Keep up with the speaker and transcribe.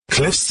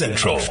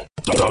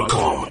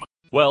CliffCentral.com.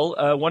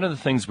 Well, one of the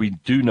things we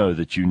do know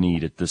that you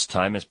need at this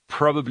time is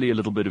probably a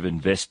little bit of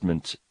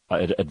investment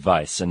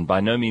advice. And by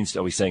no means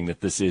are we saying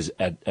that this is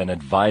an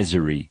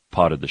advisory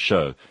part of the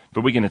show,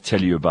 but we're going to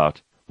tell you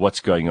about what's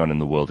going on in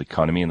the world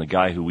economy. And the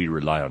guy who we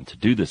rely on to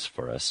do this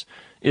for us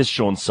is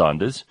Sean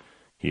Sanders.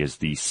 He is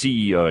the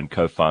CEO and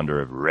co-founder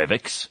of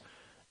Revix.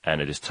 And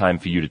it is time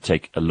for you to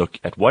take a look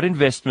at what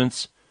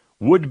investments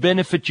would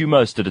benefit you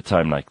most at a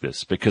time like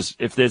this. Because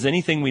if there's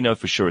anything we know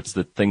for sure, it's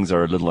that things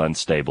are a little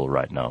unstable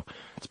right now.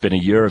 It's been a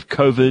year of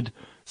COVID,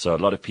 so a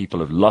lot of people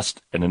have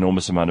lost an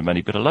enormous amount of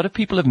money, but a lot of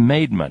people have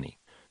made money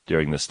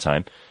during this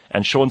time.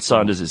 And Sean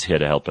Sanders is here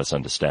to help us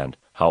understand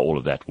how all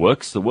of that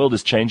works. The world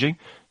is changing.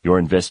 Your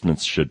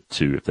investments should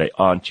too. If they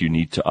aren't, you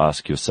need to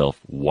ask yourself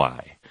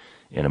why.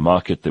 In a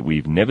market that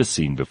we've never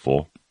seen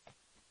before,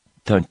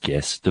 don't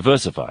guess,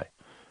 diversify.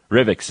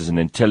 Revix is an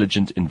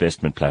intelligent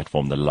investment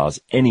platform that allows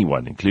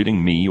anyone,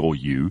 including me or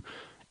you,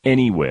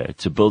 anywhere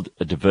to build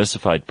a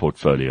diversified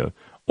portfolio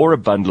or a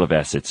bundle of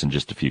assets in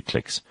just a few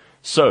clicks.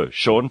 So,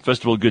 Sean,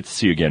 first of all, good to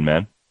see you again,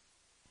 man.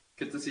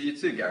 Good to see you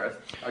too, Gareth.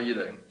 How are you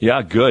doing?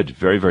 Yeah, good.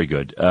 Very, very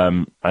good.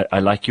 I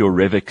like your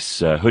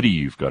Revix hoodie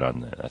you've got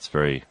on there. That's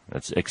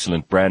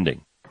excellent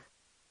branding.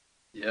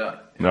 Yeah.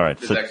 All right.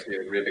 There's actually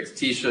a Revix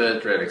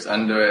t-shirt, Revix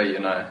underwear, you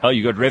know. Oh,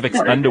 you got Revix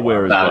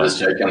underwear as well. I'm just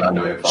joking,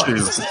 underwear.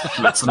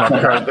 Let's not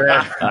go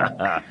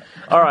there.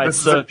 All right.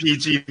 This is a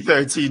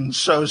PG-13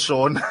 show,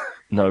 Sean.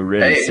 No,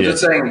 really. Hey,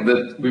 just saying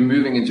that we're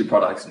moving into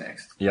products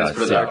next. Yeah, Let's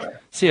put it that way.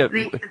 see,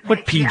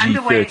 what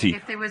PG-13?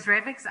 If there was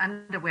Revix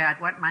underwear, I'd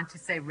want mine to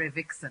say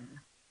Revixen.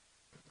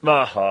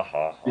 Yeah.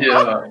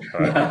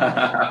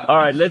 All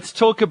right, let's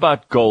talk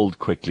about gold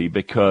quickly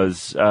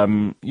because,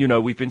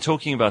 we've been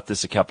talking about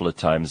this a couple of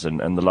times, and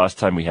the last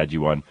time we had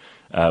you on,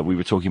 we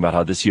were talking about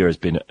how this year has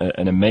been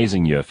an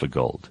amazing year for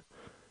gold.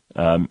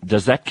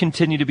 Does that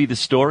continue to be the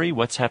story?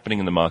 What's happening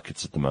in the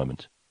markets at the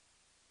moment?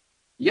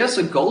 Yeah,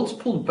 so gold's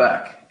pulled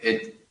back.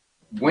 It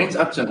went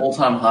up to an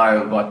all-time high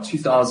of about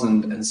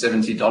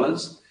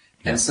 $2,070,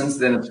 and since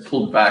then it's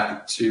pulled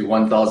back to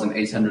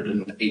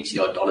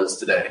 $1,880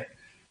 today.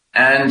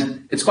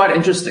 And it's quite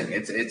interesting.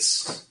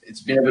 It's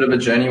been a bit of a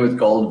journey with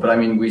gold, but I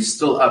mean, we're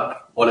still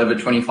up well over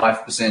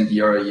 25%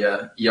 year over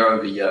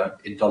year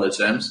in dollar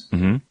terms.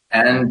 Mm-hmm.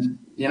 And,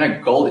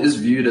 gold is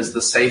viewed as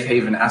the safe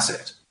haven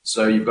asset.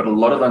 So you've got a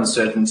lot of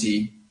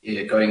uncertainty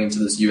going into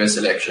this US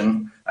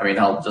election. I mean,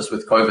 just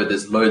with COVID,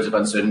 there's loads of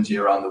uncertainty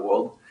around the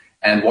world.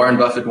 And Warren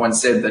Buffett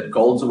once said that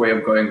gold's a way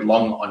of going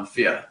long on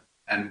fear.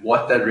 And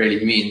what that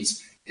really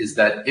means is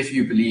that if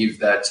you believe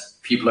that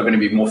people are going to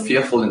be more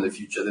fearful in the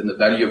future, then the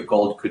value of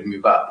gold could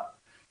move up.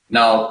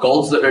 Now,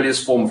 gold's the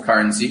earliest form of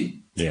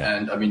currency. Yeah.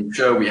 And I mean,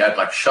 sure, we had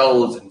like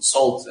shells and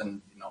salt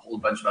and a whole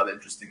bunch of other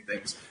interesting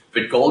things.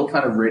 But gold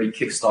kind of really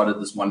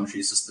kickstarted this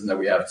monetary system that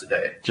we have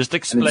today. Just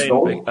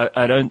explain.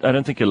 I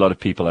don't think a lot of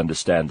people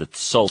understand that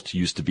salt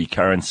used to be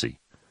currency.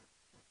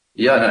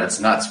 Yeah, no, it's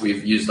nuts.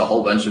 We've used a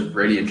whole bunch of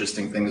really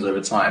interesting things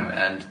over time.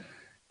 And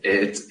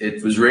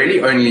it was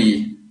really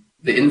only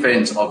the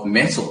invent of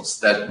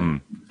metals that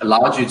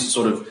allowed you to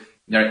sort of,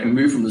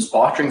 move from this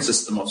bartering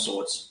system of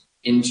sorts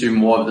into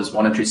more of this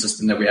monetary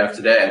system that we have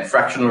today. And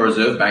fractional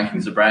reserve banking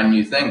is a brand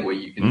new thing where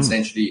you can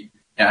essentially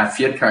have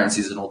fiat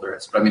currencies and all the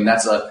rest. But I mean,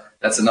 that's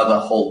another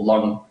whole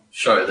long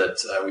show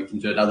that we can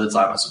do another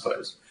time, I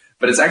suppose.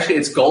 But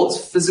it's gold's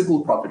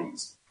physical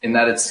properties in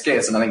that it's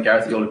scarce. And I think,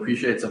 Gareth, you'll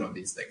appreciate some of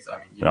these things. I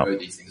mean, you know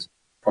these things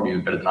probably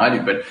better than I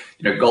do. But,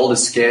 gold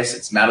is scarce,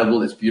 it's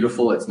malleable, it's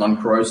beautiful, it's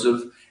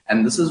non-corrosive.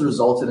 And this has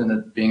resulted in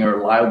it being a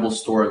reliable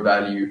store of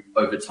value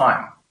over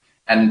time.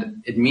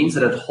 And it means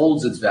that it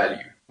holds its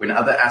value when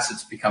other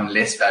assets become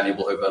less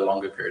valuable over a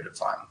longer period of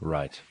time.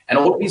 Right. And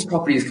all of these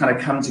properties kind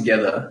of come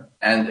together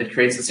and it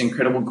creates this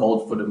incredible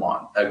gold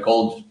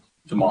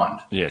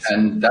demand. Yes.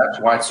 And that's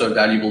why it's so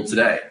valuable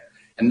today.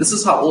 And this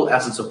is how all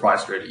assets are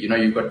priced, really.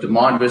 You've got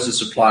demand versus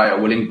supply, a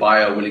willing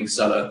buyer, a willing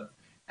seller.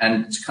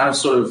 And to kind of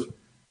sort of,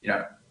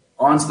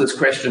 answer this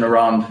question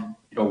around,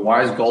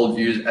 why is gold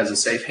viewed as a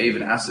safe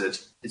haven asset?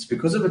 It's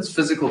because of its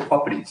physical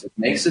properties. It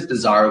makes it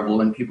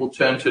desirable and people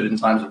turn to it in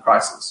times of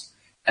crisis.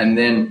 And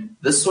then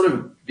this sort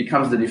of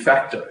becomes the de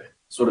facto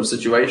sort of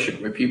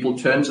situation where people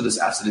turn to this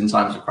asset in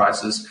times of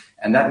crisis.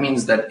 And that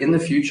means that in the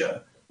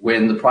future,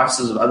 when the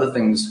prices of other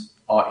things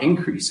are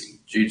increasing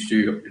due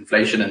to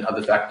inflation and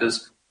other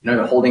factors,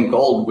 holding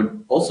gold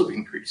would also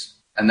increase.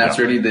 And that's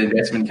really the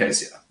investment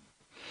case here.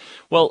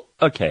 Well,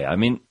 okay. I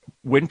mean,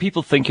 when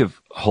people think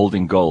of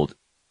holding gold,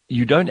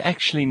 you don't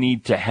actually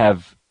need to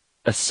have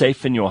a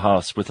safe in your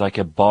house with like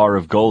a bar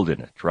of gold in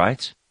it,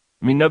 right?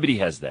 I mean, nobody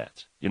has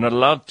that. You're not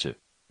allowed to.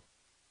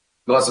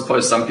 Well, I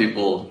suppose some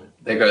people,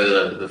 they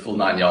go the full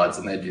 9 yards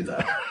and they do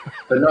that.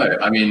 But no,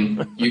 I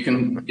mean, you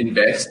can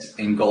invest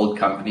in gold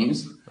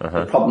companies.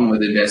 The problem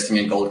with investing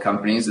in gold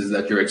companies is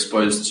that you're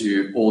exposed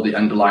to all the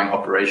underlying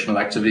operational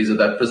activities of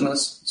that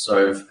business.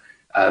 So if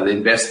the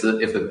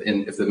investor, if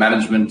the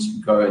management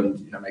go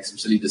and make some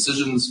silly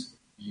decisions,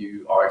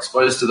 you are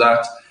exposed to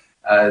that.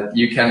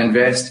 You can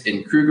invest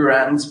in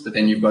Krugerrands, but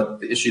then you've got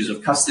the issues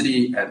of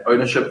custody and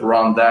ownership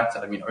around that.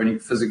 And I mean, owning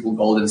physical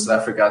gold in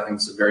South Africa, I think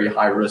is a very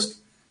high risk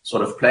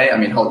sort of play. I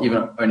mean,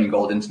 even owning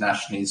gold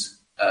internationally is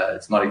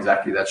it's not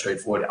exactly that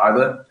straightforward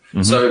either.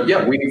 Mm-hmm. So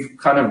yeah, we've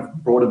kind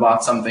of brought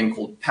about something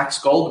called Pax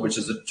Gold, which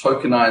is a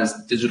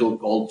tokenized digital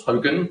gold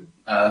token,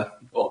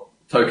 or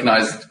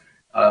tokenized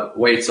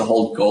way to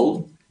hold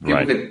gold.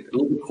 People get a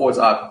little bit caught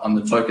up on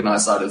the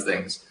tokenized side of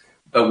things.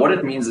 But what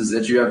it means is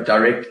that you have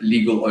direct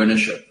legal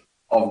ownership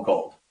of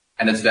gold,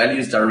 and its value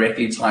is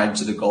directly tied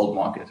to the gold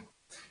market.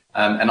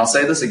 And I'll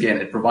say this again,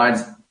 it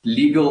provides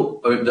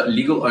legal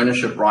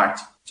ownership right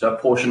to a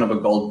portion of a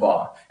gold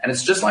bar. And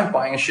it's just like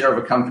buying a share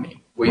of a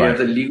company, where you have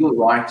the legal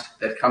right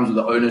that comes with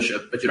the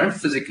ownership, but you don't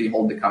physically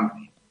hold the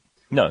company.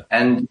 No.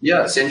 And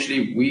yeah,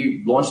 essentially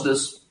we launched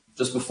this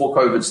just before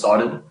COVID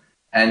started,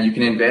 and you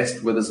can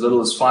invest with as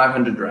little as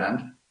 500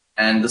 Rand.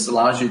 And this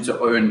allows you to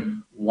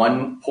own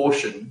one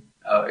portion,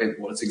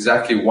 it's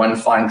exactly one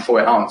fine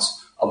troy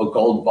ounce of a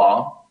gold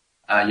bar.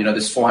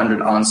 There's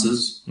 400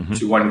 ounces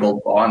to one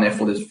gold bar, and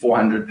therefore there's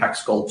 400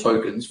 Pax Gold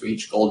tokens for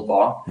each gold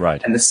bar.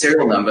 Right. And the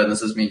serial number, and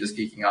this is me just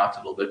geeking out a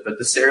little bit, but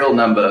the serial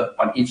number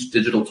on each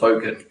digital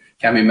token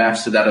can be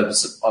matched to that of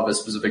a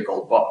specific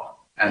gold bar.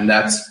 And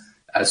that's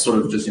sort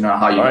of just,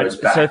 how you know it's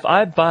back. So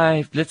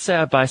if let's say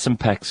I buy some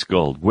Pax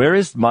Gold, where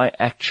is my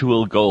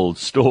actual gold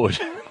stored?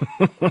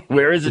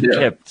 Where is it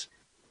kept?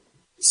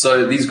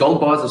 So these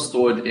gold bars are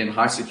stored in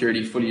high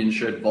security, fully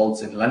insured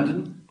vaults in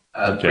London.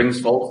 Brings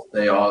Vault,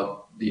 they are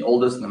the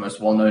oldest and the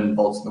most well-known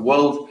vaults in the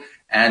world.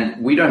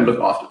 And we don't look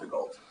after the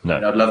gold. No.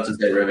 I'd love to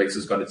say Revix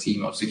has got a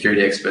team of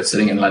security experts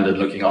sitting in London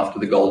looking after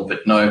the gold,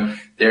 but no,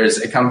 there's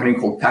a company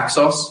called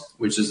Paxos,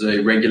 which is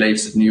a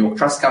regulated New York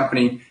trust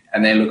company,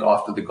 and they look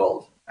after the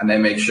gold. And they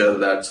make sure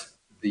that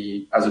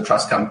as a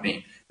trust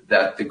company,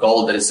 that the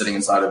gold that is sitting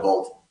inside the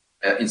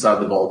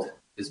vault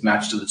is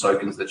matched to the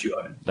tokens that you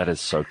own. That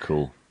is so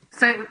cool.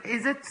 So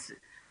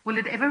will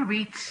it ever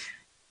reach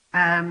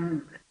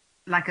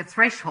like a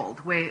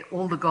threshold where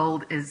all the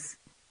gold is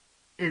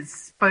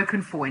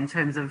spoken for in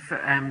terms of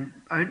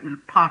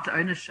part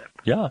ownership?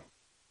 Yeah.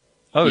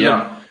 Oh,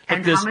 yeah.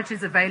 And how much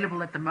is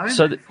available at the moment?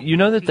 So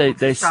that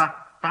they start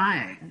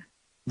buying.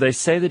 They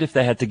say that if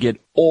they had to get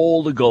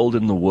all the gold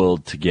in the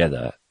world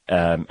together,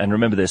 and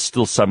remember, there's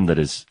still some that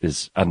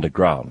is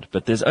underground,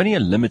 but there's only a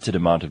limited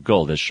amount of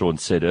gold, as Sean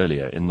said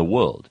earlier, in the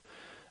world.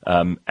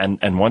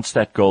 And once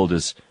that gold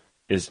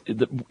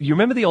you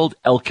remember the old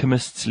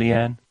alchemists,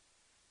 Leanne?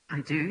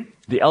 I do.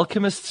 The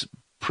alchemists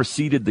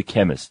preceded the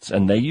chemists,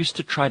 and they used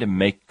to try to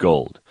make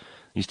gold.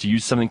 They used to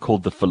use something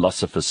called the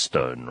Philosopher's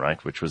Stone,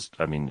 right? Which was,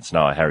 it's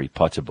now a Harry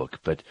Potter book,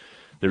 but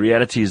the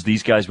reality is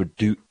these guys would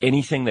do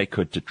anything they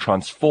could to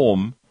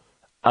transform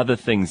other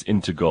things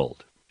into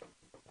gold,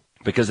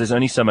 because there's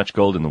only so much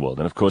gold in the world.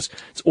 And of course,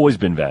 it's always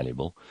been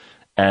valuable.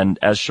 And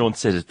as Sean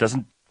says, it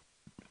doesn't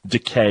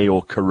decay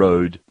or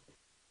corrode.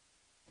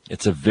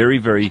 It's a very,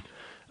 very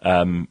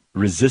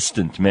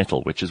resistant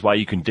metal, which is why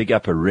you can dig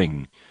up a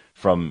ring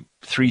from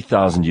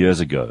 3,000 years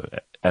ago.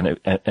 And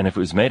if it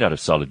was made out of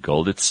solid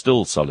gold, it's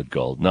still solid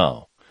gold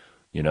now.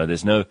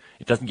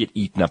 It doesn't get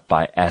eaten up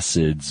by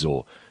acids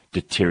or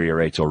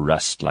deteriorate or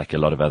rust like a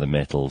lot of other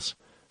metals.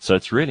 So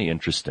it's really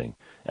interesting.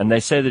 And they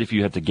say that if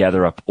you had to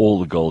gather up all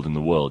the gold in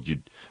the world,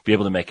 you'd be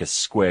able to make a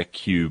square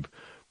cube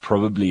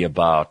probably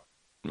about,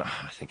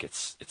 I think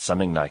it's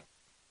something like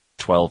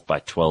 12 by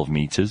 12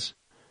 meters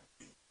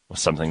or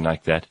something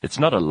like that. It's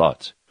not a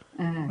lot.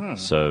 Mm-hmm.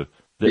 So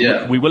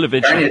we will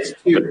eventually...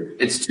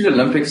 It's two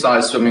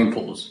Olympic-sized swimming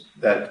pools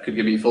that could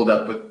be filled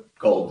up with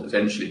gold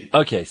eventually.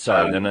 Okay,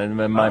 sorry.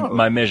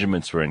 My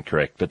measurements were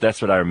incorrect, but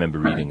that's what I remember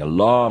reading a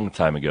long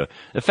time ago.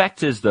 The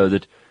fact is, though,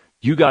 that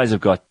you guys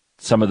have got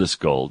some of this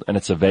gold, and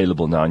it's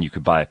available now, and you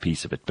could buy a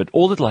piece of it. But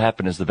all that will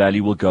happen is the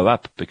value will go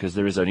up because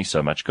there is only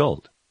so much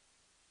gold.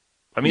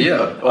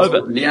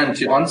 Leanne,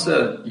 to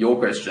answer your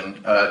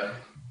question,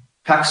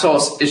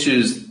 Paxos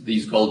issues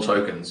these gold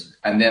tokens,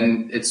 and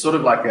then it's sort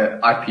of like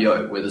an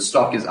IPO where the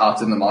stock is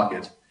out in the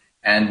market.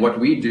 And what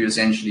we do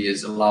essentially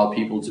is allow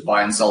people to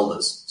buy and sell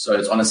this. So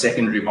it's on a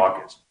secondary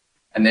market.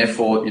 And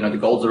therefore, the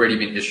gold's already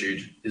been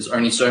issued. There's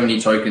only so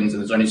many tokens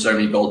and there's only so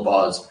many gold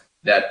bars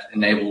that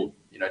enable,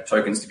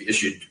 tokens to be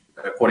issued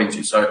according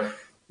to. So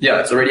yeah,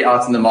 it's already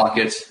out in the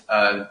market.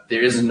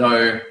 There is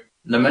no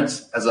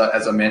limit. As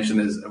I mentioned,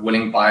 there's a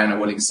willing buyer and a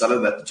willing seller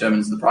that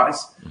determines the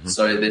price. Mm-hmm.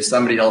 So there's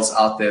somebody else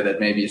out there that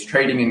maybe is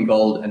trading in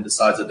gold and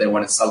decides that they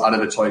want to sell out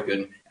of a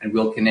token, and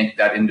we'll connect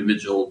that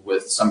individual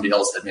with somebody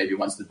else that maybe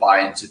wants to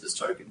buy into this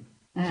token.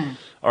 Mm.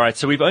 All right.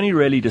 So we've only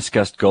really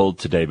discussed gold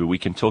today, but we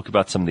can talk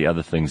about some of the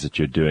other things that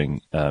you're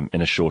doing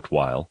in a short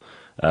while.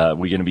 We're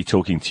going to be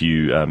talking to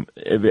you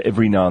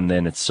every now and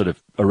then. It's sort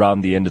of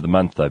around the end of the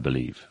month, I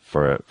believe,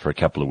 for a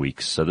couple of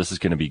weeks. So this is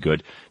going to be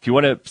good. If you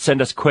want to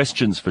send us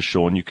questions for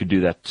Sean, you could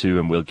do that too,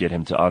 and we'll get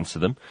him to answer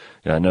them.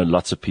 I know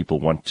lots of people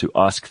want to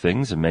ask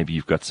things, and maybe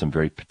you've got some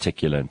very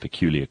particular and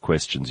peculiar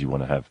questions you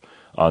want to have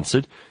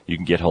answered. You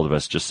can get hold of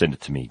us. Just send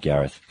it to me,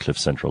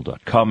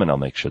 Gareth@cliffcentral.com, and I'll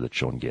make sure that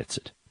Sean gets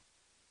it.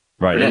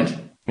 Right.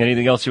 Brilliant.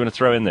 Anything else you want to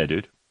throw in there,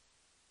 dude?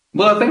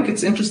 Well, I think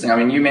it's interesting. I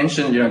mean, you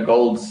mentioned,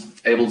 gold's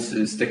able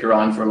to stick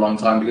around for a long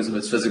time because of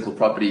its physical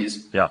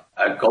properties. Yeah.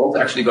 Gold's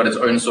actually got its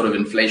own sort of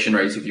inflation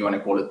rate, if you want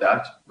to call it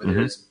that, where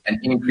there's an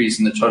increase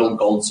in the total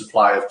gold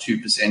supply of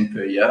 2%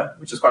 per year,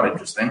 which is quite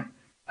interesting.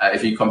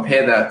 If you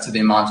compare that to the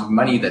amount of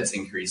money that's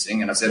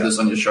increasing, and I've said this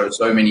on your show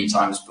so many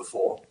times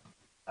before,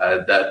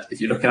 that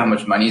if you look at how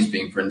much money is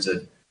being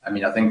printed, I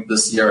mean, I think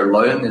this year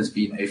alone, there's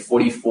been a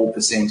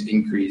 44%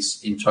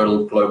 increase in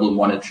total global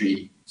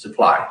monetary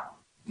supply.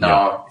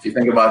 Now, if you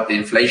think about the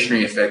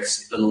inflationary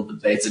effects a little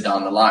bit later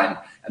down the line,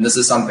 and this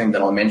is something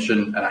that I'll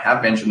mention, and I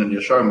have mentioned on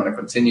your show, I'm going to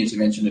continue to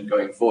mention it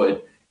going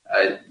forward,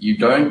 you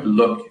don't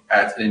look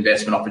at an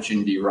investment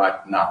opportunity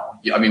right now.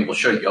 I mean, well,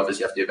 sure, you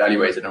obviously have to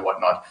evaluate it and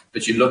whatnot,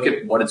 but you look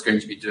at what it's going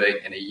to be doing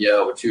in a year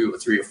or 2 or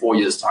 3 or 4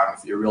 years' time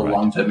if you're a real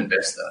long-term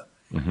investor.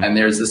 And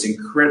there's this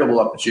incredible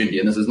opportunity,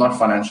 and this is not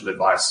financial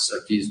advice, so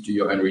please do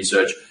your own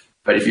research.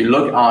 But if you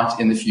look out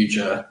in the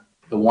future,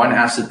 the one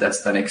asset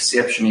that's done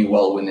exceptionally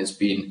well when there's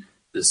been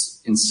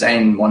this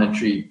insane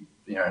monetary,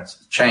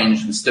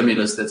 change and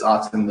stimulus that's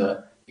out in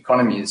the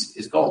economy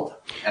is gold.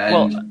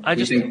 And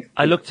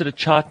I looked at a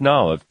chart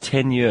now of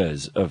 10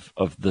 years of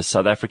the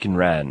South African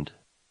rand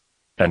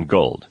and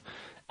gold,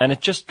 and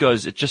it just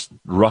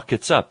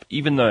rockets up,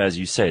 even though, as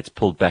you say, it's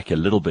pulled back a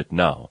little bit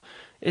now.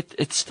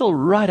 It's still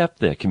right up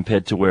there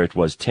compared to where it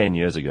was 10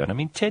 years ago. And I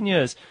mean, 10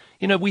 years,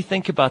 we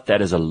think about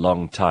that as a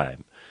long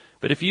time.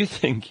 But if you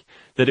think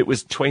that it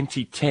was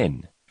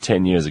 2010,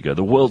 10 years ago,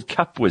 the World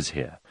Cup was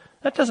here,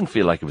 that doesn't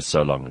feel like it was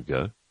so long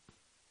ago.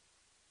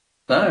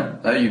 No,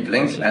 you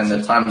blink and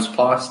the time's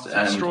passed.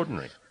 And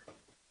extraordinary.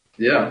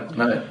 Yeah,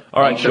 no.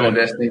 All right, Sean.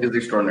 Investing is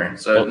extraordinary.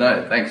 So,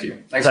 no, thank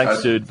you. Thanks,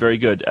 guys. Dude. Very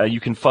good. You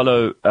can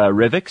follow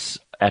Revix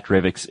at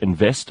Revix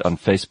Invest on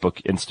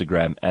Facebook,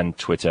 Instagram, and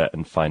Twitter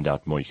and find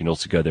out more. You can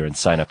also go there and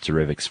sign up to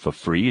Revix for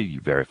free.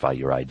 You verify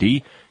your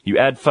ID. You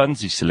add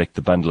funds, you select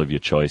the bundle of your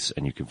choice,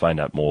 and you can find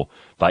out more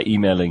by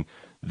emailing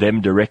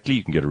them directly.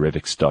 You can go to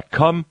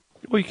revix.com,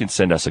 or you can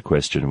send us a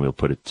question and we'll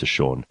put it to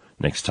Sean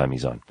next time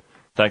he's on.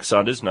 Thanks,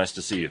 Sanders. Nice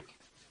to see you.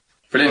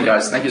 Brilliant,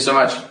 guys. Thank you so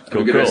much. Have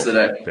a good rest of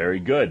the day.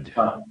 Very good.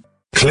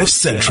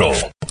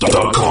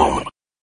 CliffCentral.com